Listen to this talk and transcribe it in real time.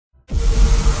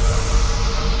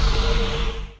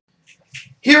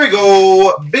Here we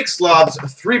go. Bigslobbe's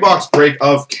 3-box break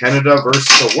of Canada versus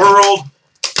the world.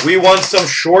 We want some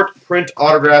short print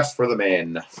autographs for the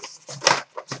man.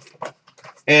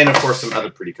 And, of course, some other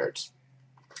pretty cards.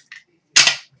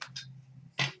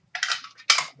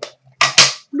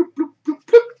 Bloop, bloop, bloop,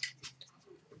 bloop.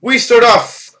 We start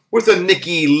off with a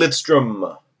Nikki Lidstrom.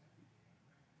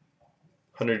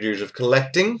 100 Years of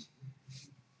Collecting.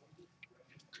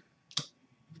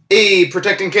 A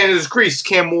Protecting Canada's Crease,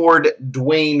 Cam Ward,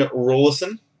 Dwayne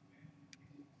Rollison.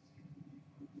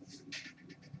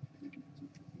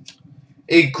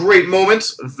 A Great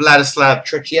Moments, Vladislav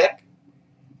Tretiak.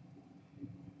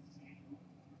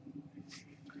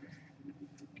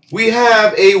 We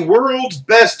have a World's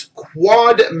Best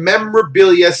Quad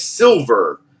Memorabilia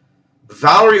Silver,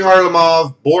 Valery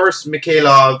Harlamov, Boris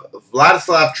Mikhailov,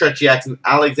 Vladislav Tretiak, and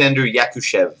Alexander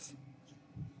Yakushev.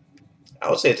 I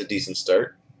would say it's a decent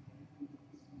start.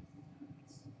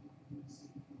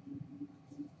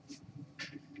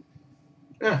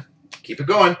 Yeah, keep it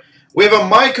going. We have a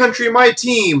My Country, My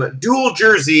Team dual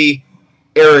jersey,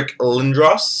 Eric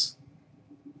Lindros.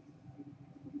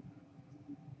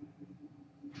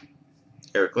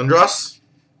 Eric Lindros.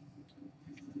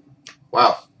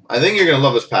 Wow, I think you're going to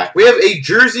love this pack. We have a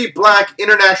jersey black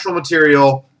international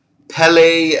material,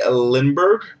 Pele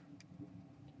Lindbergh.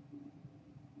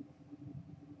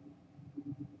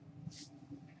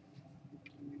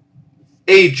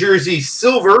 A jersey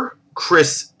silver,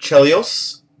 Chris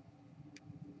Chelios.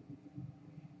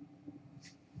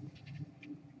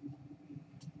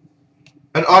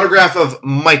 An autograph of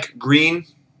Mike Green.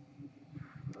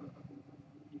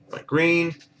 Mike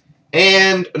Green.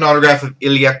 And an autograph of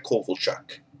Ilya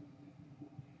Kovalchuk.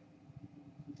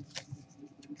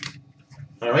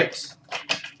 All right.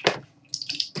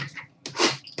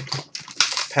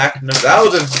 Pack number. That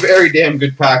was a very damn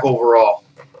good pack overall.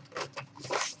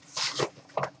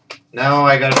 Now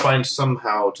I gotta find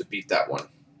somehow to beat that one.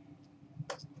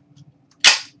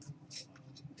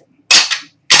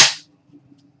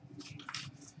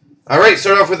 Alright,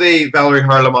 start off with a Valery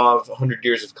Harlamov 100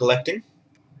 Years of Collecting.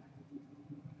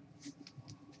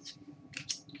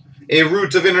 A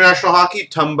Roots of International Hockey,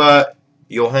 Tumba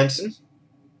Johansson.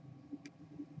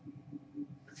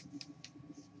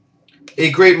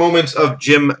 A Great Moments of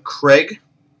Jim Craig.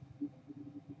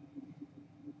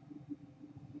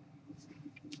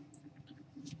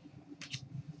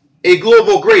 A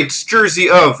Global Greats jersey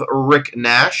of Rick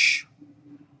Nash.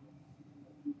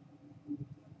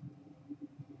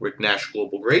 Rick Nash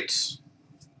Global Greats.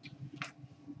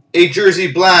 A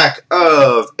jersey black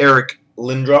of Eric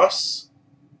Lindros.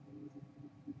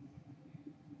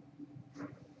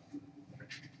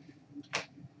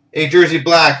 A jersey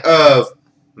black of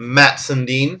Matt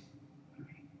Sundin.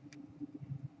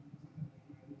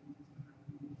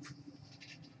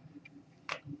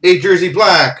 A jersey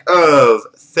black of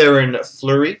Theron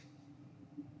Fleury.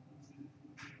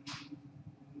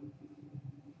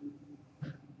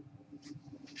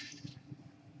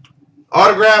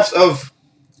 Autographs of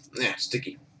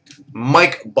sticky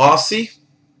Mike Bossy.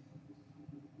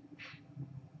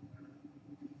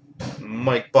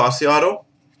 Mike Bossy auto.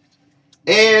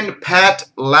 And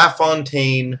Pat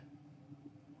LaFontaine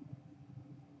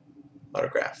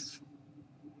autograph.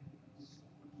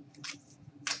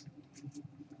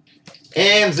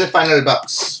 And the final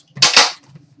box.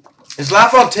 Is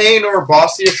LaFontaine or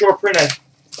Bossy a short print? I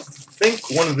think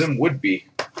one of them would be.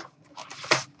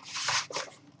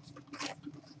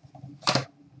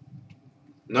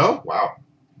 No? Wow.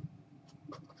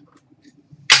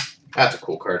 That's a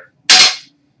cool card.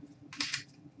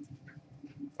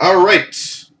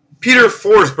 Alright. Peter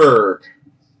Forsberg.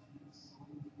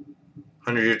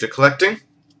 100 Years of Collecting.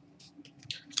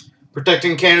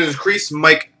 Protecting Canada's Crease,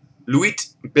 Mike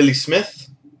Lewitt, Billy Smith.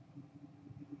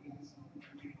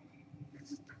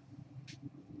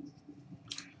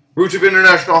 Roots of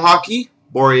International Hockey,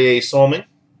 Borje Salming.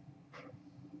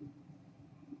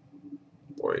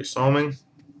 Borje Salming.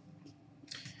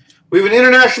 We have an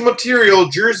international material,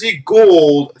 jersey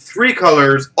gold, 3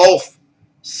 colors, Ulf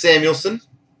Samuelsson.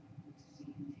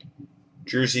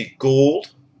 Jersey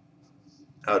gold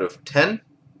out of 10.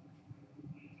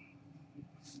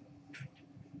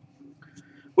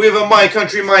 We have a My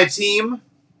Country, My Team,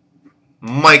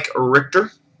 Mike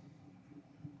Richter.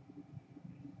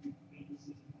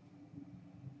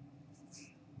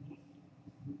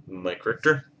 Mike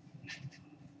Richter.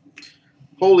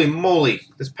 Holy moly,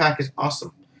 this pack is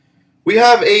awesome. We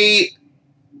have a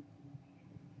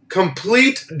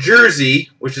complete jersey,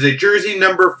 which is a jersey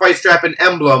number, fight strap, and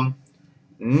emblem,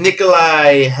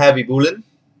 Nikolai Habibulin.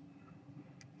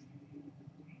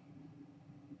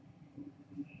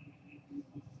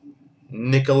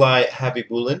 Nikolai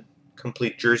Habibulin,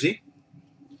 complete jersey.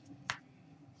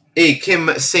 A Kim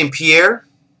St. Pierre,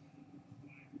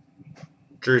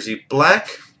 jersey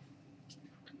black.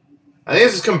 I think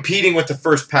this is competing with the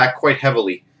first pack quite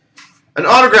heavily. An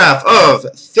autograph of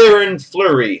Theron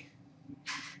Fleury.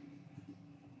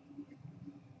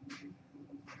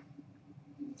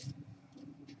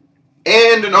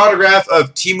 And an autograph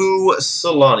of Teemu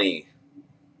Selanne.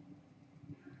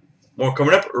 More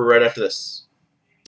coming up right after this.